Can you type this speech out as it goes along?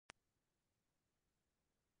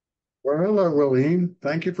Well, hello, Wilene.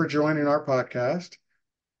 Thank you for joining our podcast,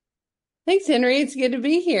 Thanks, Henry. It's good to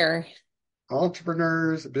be here.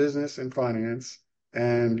 Entrepreneurs, Business, and Finance.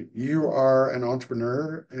 And you are an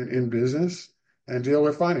entrepreneur in business and deal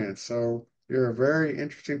with finance. So you're a very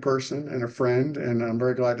interesting person and a friend, and I'm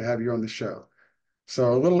very glad to have you on the show.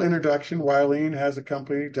 So a little introduction. Wilene has a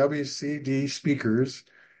company, WCD Speakers,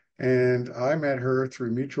 and I met her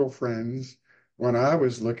through mutual friends when I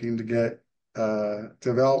was looking to get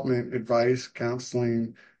development advice,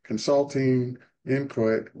 counseling, consulting,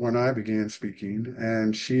 input when I began speaking.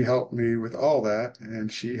 And she helped me with all that.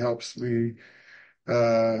 And she helps me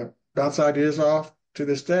bounce ideas off to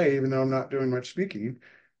this day, even though I'm not doing much speaking.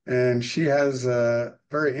 And she has a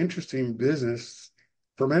very interesting business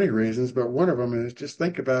for many reasons, but one of them is just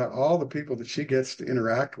think about all the people that she gets to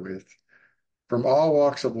interact with from all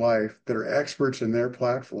walks of life that are experts in their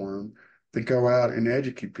platform that go out and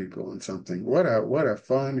educate people in something. What a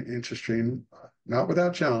fun, interesting, not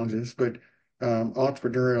without challenges, but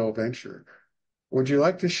entrepreneurial venture. Would you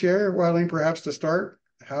like to share, Wileen, perhaps to start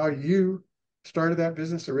how you started that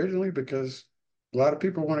business originally? Because a lot of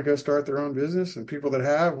people want to go start their own business, and people that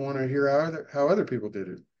have want to hear how other people did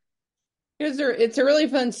it. It's a really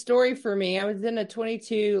fun story for me. I was in a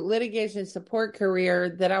 22 litigation support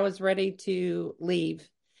career that I was ready to leave.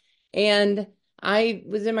 And I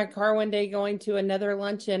was in my car one day going to another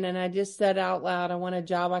luncheon, and I just said out loud, I want a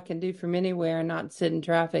job I can do from anywhere and not sit in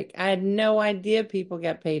traffic. I had no idea people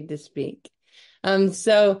got paid to speak.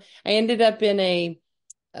 So I ended up in a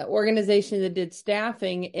organization that did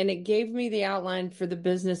staffing, and it gave me the outline for the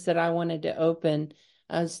business that I wanted to open.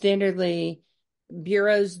 Standardly,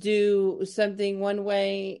 bureaus do something one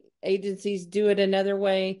way, agencies do it another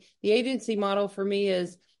way. The agency model for me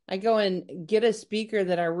is I go and get a speaker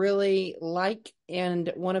that I really like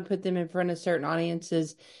and want to put them in front of certain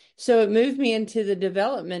audiences. So it moved me into the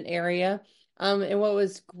development area. And what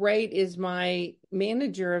was great is my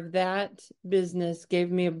manager of that business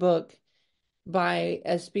gave me a book by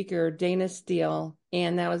a speaker, Dana Steele.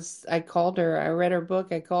 And I called her, I read her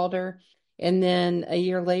book, I called her. And then a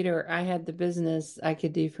year later, I had the business I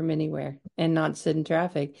could do from anywhere and not sit in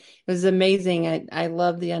traffic. It was amazing. I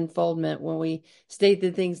love the unfoldment when we state the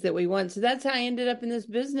things that we want. So that's how I ended up in this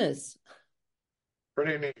business.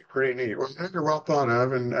 Pretty neat, pretty neat. Well, you're well thought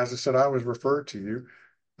of, and as I said, I was referred to you.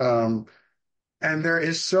 Um, and there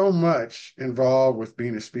is so much involved with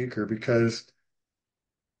being a speaker because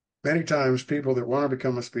many times people that want to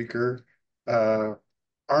become a speaker uh,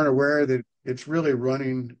 aren't aware that it's really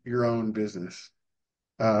running your own business.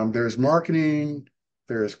 There's marketing,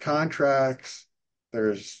 there's contracts,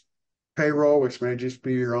 there's payroll, which may just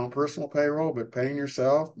be your own personal payroll, but paying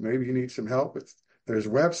yourself, maybe you need some help with. There's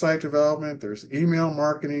website development, there's email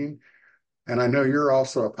marketing, and I know you're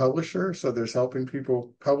also a publisher, so there's helping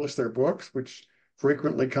people publish their books, which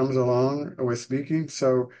frequently comes along with speaking.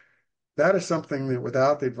 So that is something that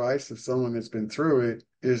without the advice of someone that's been through it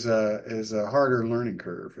is a harder learning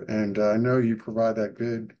curve. And I know you provide that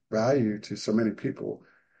good value to so many people.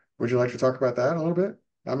 Would you like to talk about that a little bit?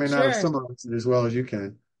 I may not have Sure. summarized it as well as you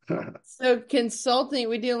can. So consulting,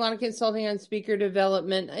 we do a lot of consulting on speaker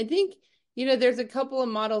development. I think, there's a couple of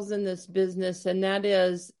models in this business, and that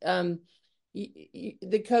is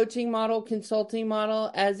the coaching model, consulting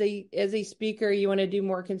model. As a speaker, you want to do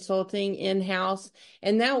more consulting in-house,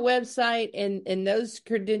 and that website and those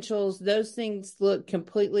credentials, those things look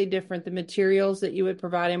completely different. The materials that you would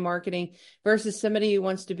provide in marketing versus somebody who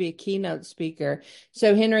wants to be a keynote speaker.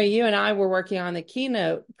 So Henry, you and I were working on the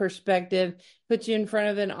keynote perspective, put you in front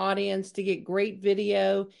of an audience to get great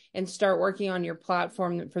video and start working on your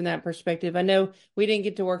platform from that perspective. I know we didn't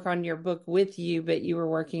get to work on your book with you, but you were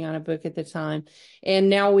working on a book at the time. And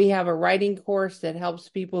now we have a writing course that helps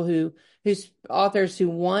people who's authors who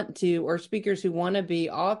want to, or speakers who want to be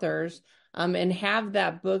authors, and have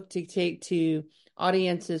that book to take to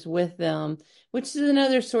audiences with them, which is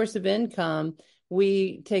another source of income.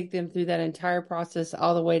 We take them through that entire process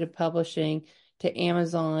all the way to publishing, to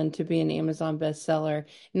Amazon, to be an Amazon bestseller.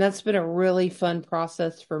 And that's been a really fun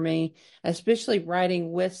process for me, especially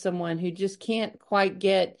writing with someone who just can't quite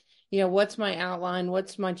get, what's my outline?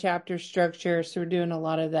 What's my chapter structure? So we're doing a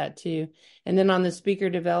lot of that too. And then on the speaker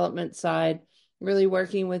development side, really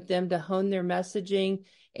working with them to hone their messaging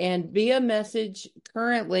and be a message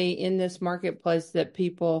currently in this marketplace that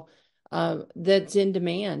people that's in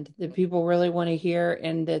demand, that people really want to hear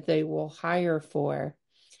and that they will hire for.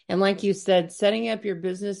 And like you said, setting up your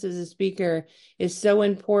business as a speaker is so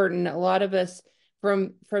important. A lot of us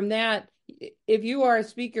from that, if you are a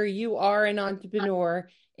speaker, you are an entrepreneur.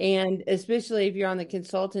 And especially if you're on the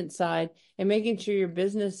consultant side, and making sure your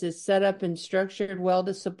business is set up and structured well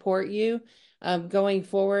to support you going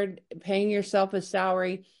forward, paying yourself a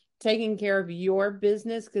salary, taking care of your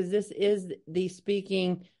business, because this is the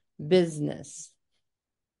speaking business.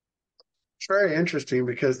 It's very interesting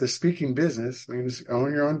because the speaking business means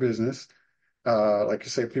own your own business. Like you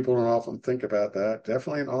say, people don't often think about that.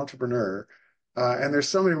 Definitely an entrepreneur. And there's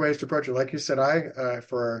so many ways to approach it. Like you said,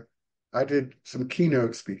 I did some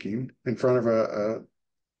keynote speaking in front of a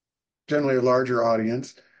generally a larger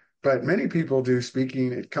audience, but many people do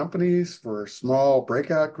speaking at companies for small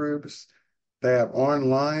breakout groups. They have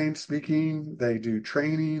online speaking, they do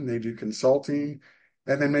training, they do consulting,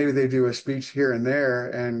 and then maybe they do a speech here and there.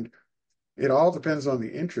 And it all depends on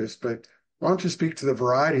the interest, but why don't you speak to the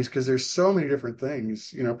varieties? Because there's so many different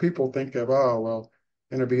things. People think of, oh, well,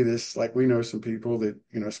 going to be this, like we know some people that,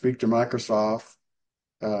 speak to Microsoft,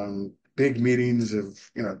 big meetings of,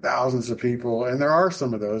 thousands of people. And there are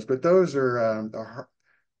some of those, but those are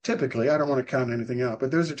typically, I don't want to count anything out,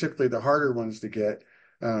 but those are typically the harder ones to get,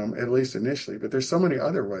 at least initially. But there's so many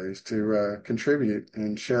other ways to contribute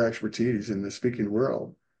and share expertise in the speaking world.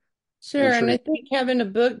 I'm Sure, and sure. I think having a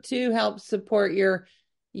book too helps support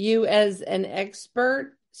you as an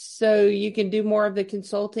expert, so you can do more of the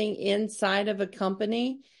consulting inside of a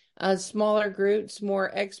company, smaller groups, more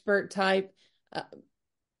expert type uh,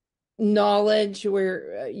 knowledge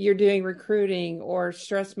where you're doing recruiting or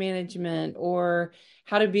stress management or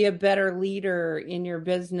how to be a better leader in your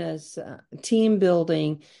business, team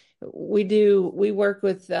building. We work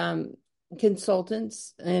with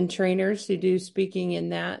consultants and trainers who do speaking in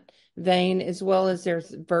that vein, as well as there's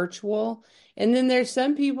virtual. And then there's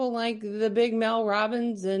some people like the big Mel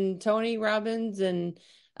Robbins and Tony Robbins and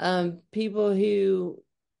people who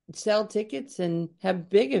sell tickets and have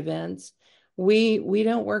big events. We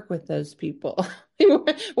don't work with those people.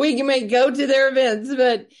 We may go to their events,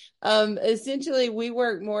 but essentially we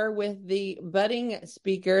work more with the budding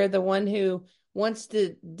speaker, the one who wants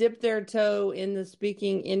to dip their toe in the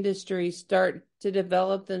speaking industry, start to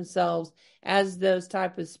develop themselves as those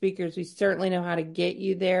type of speakers. We certainly know how to get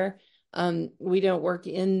you there. We don't work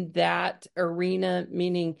in that arena,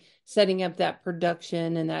 meaning setting up that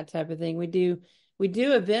production and that type of thing. We do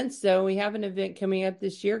events though. We have an event coming up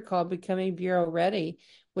this year called Becoming Bureau Ready,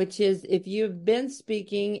 which is if you've been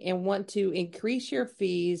speaking and want to increase your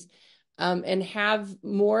fees and have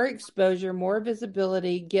more exposure, more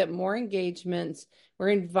visibility, get more engagements, we're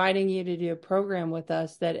inviting you to do a program with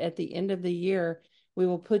us that at the end of the year, we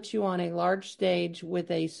will put you on a large stage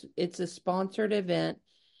it's a sponsored event,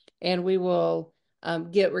 and we will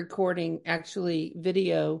get recording, actually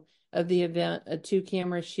video of the event, a 2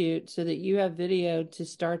 camera shoot, so that you have video to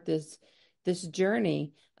start this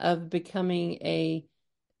journey of becoming a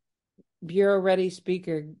bureau ready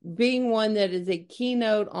speaker, being one that is a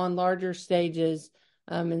keynote on larger stages.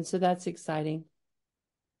 And so that's exciting.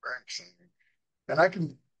 And I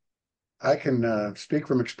can speak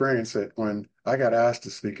from experience that when I got asked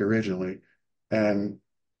to speak originally, and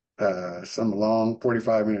some long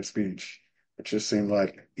 45-minute speech, it just seemed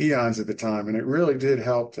like eons at the time, and it really did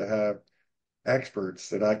help to have experts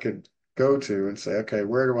that I could go to and say, okay,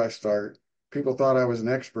 where do I start? People thought I was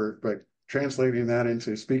an expert, but translating that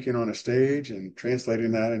into speaking on a stage and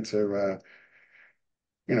translating that into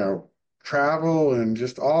you know, travel and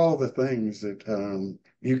just all the things that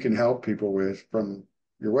you can help people with, from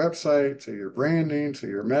your website to your branding to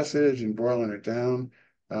your message and boiling it down.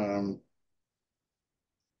 Um,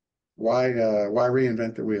 why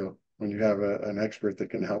reinvent the wheel when you have an expert that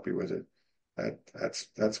can help you with it?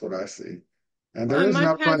 That's what I see. And there Well, is an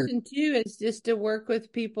my upfront. passion too is just to work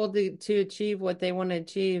with people to achieve what they want to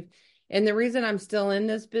achieve. And the reason I'm still in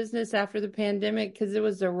this business after the pandemic, because it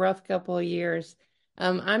was a rough couple of years.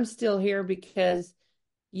 I'm still here because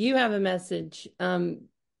you have a message.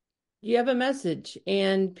 You have a message,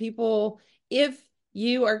 and people, if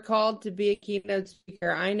you are called to be a keynote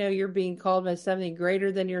speaker, I know you're being called by something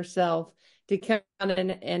greater than yourself to come out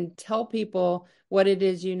and tell people what it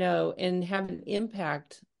is you know and have an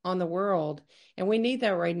impact on the world. And we need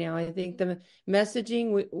that right now. I think the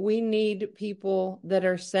messaging, we need people that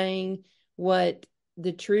are saying what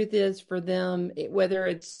the truth is for them, whether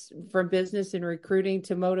it's from business and recruiting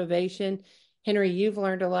to motivation. Henry, you've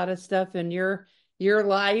learned a lot of stuff in your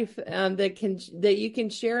life that you can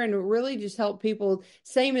share and really just help people.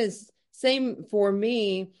 Same for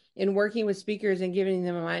me in working with speakers and giving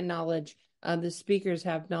them my knowledge. The speakers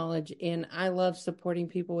have knowledge, and I love supporting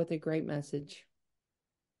people with a great message.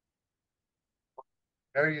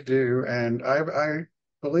 There you do, and I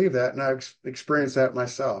believe that, and I've experienced that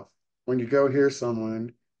myself. When you go hear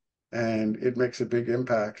someone and it makes a big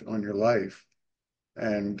impact on your life.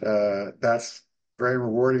 And that's very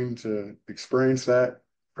rewarding to experience that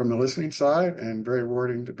from the listening side, and very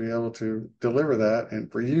rewarding to be able to deliver that. And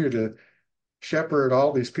for you to shepherd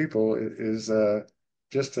all these people is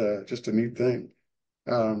just a neat thing.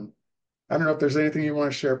 Um, I don't know if there's anything you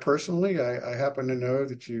want to share personally. I happen to know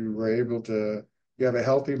that you were able to, you have a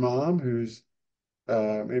healthy mom who's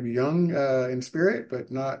maybe young in spirit,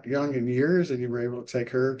 but not young in years, and you were able to take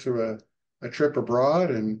her to a trip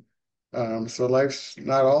abroad. And so life's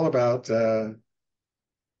not all about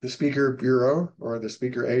the speaker bureau or the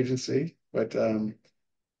speaker agency, but um,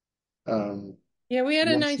 Yeah, we had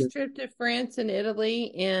a once nice trip to France and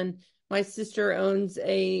Italy, and my sister owns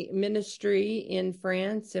a ministry in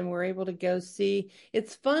France, and we're able to go see.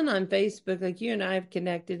 It's fun on Facebook. Like you and I have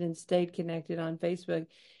connected and stayed connected on Facebook,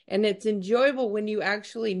 and it's enjoyable when you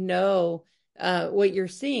actually know what you're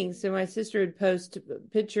seeing. So my sister would post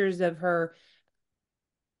pictures of her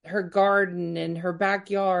garden and her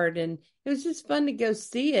backyard, and it was just fun to go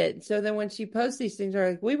see it. So then when she posts these things, are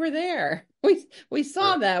like, we were there. We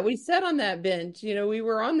saw that. We sat on that bench, we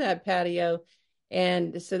were on that patio.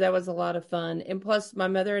 And so that was a lot of fun. And plus my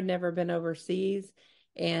mother had never been overseas,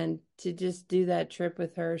 and to just do that trip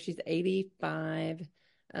with her, she's 85,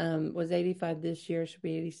 was 85 this year. She'll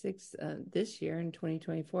be 86 this year in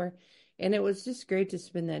 2024. And it was just great to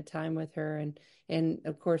spend that time with her, and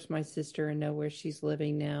of course my sister, and know where she's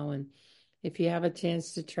living now. And if you have a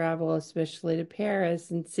chance to travel, especially to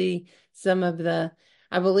Paris, and see some of the,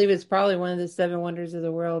 I believe it's probably one of the seven wonders of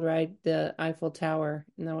the world, right? The Eiffel Tower.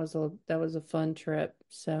 And that was a fun trip.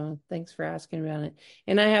 So thanks for asking about it.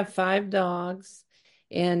 And I have 5 dogs,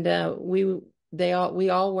 and we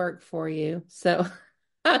all work for you. So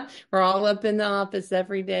we're all up in the office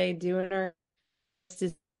every day doing our best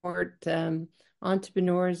to support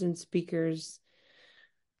entrepreneurs and speakers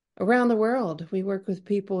around the world. We work with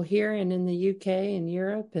people here and in the UK and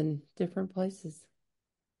Europe and different places.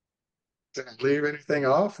 did I leave anything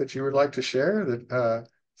off that you would like to share? That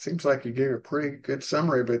seems like you gave a pretty good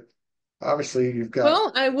summary, but obviously you've got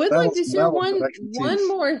Well, I would like levels to and share levels of one expertise.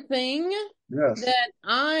 more thing, Yes. that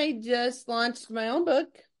I just launched my own book.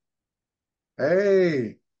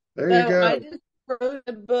 Hey, there you So I go. just wrote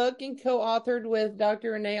a book and co-authored with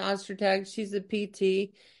Dr. Renee Ostertag. She's a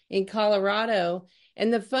PT in Colorado.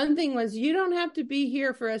 And the fun thing was, you don't have to be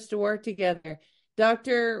here for us to work together.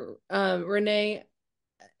 Dr. Renee,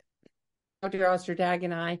 Dr. Ostertag,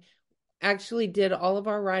 and I actually did all of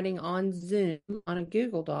our writing on Zoom on a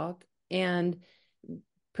Google Doc, and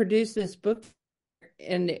produced this book,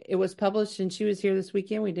 and it was published, and she was here this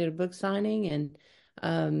weekend. We did a book signing, and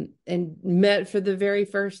met for the very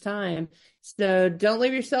first time. So don't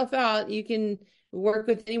leave yourself out. You can work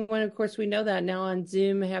with anyone. Of course, we know that now on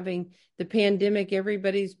Zoom, having the pandemic,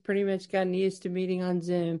 everybody's pretty much gotten used to meeting on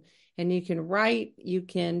Zoom. And you can write, you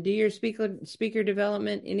can do your speaker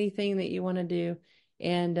development, anything that you want to do.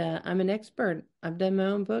 And I'm an expert. I've done my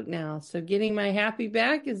own book now. So Getting My Happy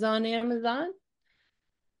Back is on Amazon,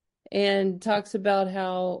 and talks about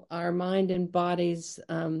how our mind and bodies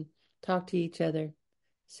talk to each other.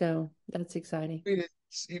 So that's exciting.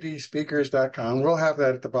 WCDspeakers.com. We'll have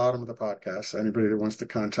that at the bottom of the podcast. So anybody that wants to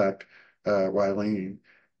contact Wilene.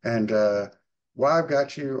 And while I've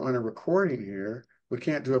got you on a recording here, we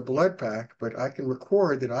can't do a blood pack, but I can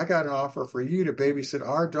record that I got an offer for you to babysit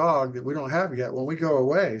our dog that we don't have yet when we go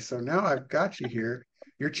away. So now I've got you here.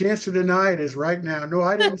 Your chance to deny it is right now. No,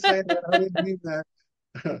 I didn't say that. I didn't mean that.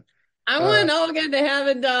 I uh, want Olga to have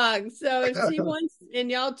a dog. So if she wants, and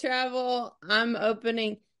y'all travel, I'm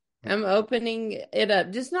opening it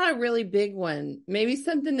up. Just not a really big one. Maybe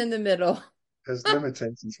something in the middle. has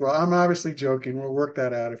limitations. Well, I'm obviously joking. We'll work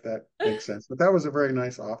that out if that makes sense. But that was a very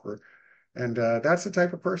nice offer. And that's the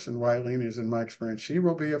type of person Wilene is, in my experience. She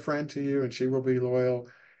will be a friend to you, and she will be loyal,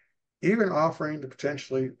 even offering to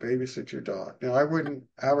potentially babysit your dog. Now, I wouldn't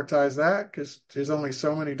advertise that because there's only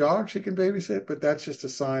so many dogs she can babysit, but that's just a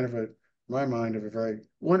sign of my mind, of a very,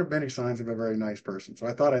 one of many signs of a very nice person. So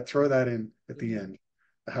I thought I'd throw that in at the end.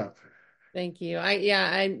 Thank you.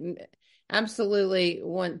 I absolutely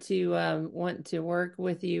want to work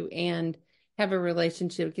with you and have a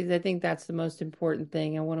relationship, because I think that's the most important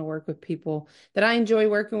thing. I want to work with people that I enjoy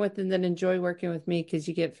working with and that enjoy working with me, because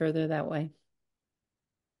you get further that way.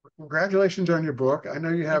 Congratulations on your book. I know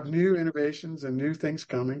you have new innovations and new things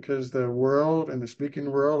coming because the world and the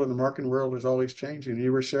speaking world and the marketing world is always changing.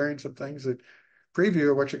 You were sharing some things that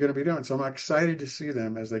preview what you're going to be doing. So I'm excited to see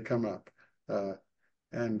them as they come up. Uh,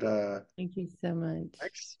 and Thank you so much.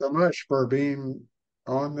 thanks so much for being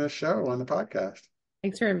on this show, on the podcast.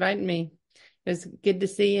 Thanks for inviting me. It was good to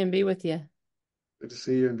see you and be with you. Good to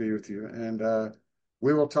see you and be with you. And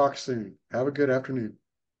we will talk soon. Have a good afternoon.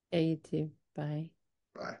 Yeah, you too. Bye.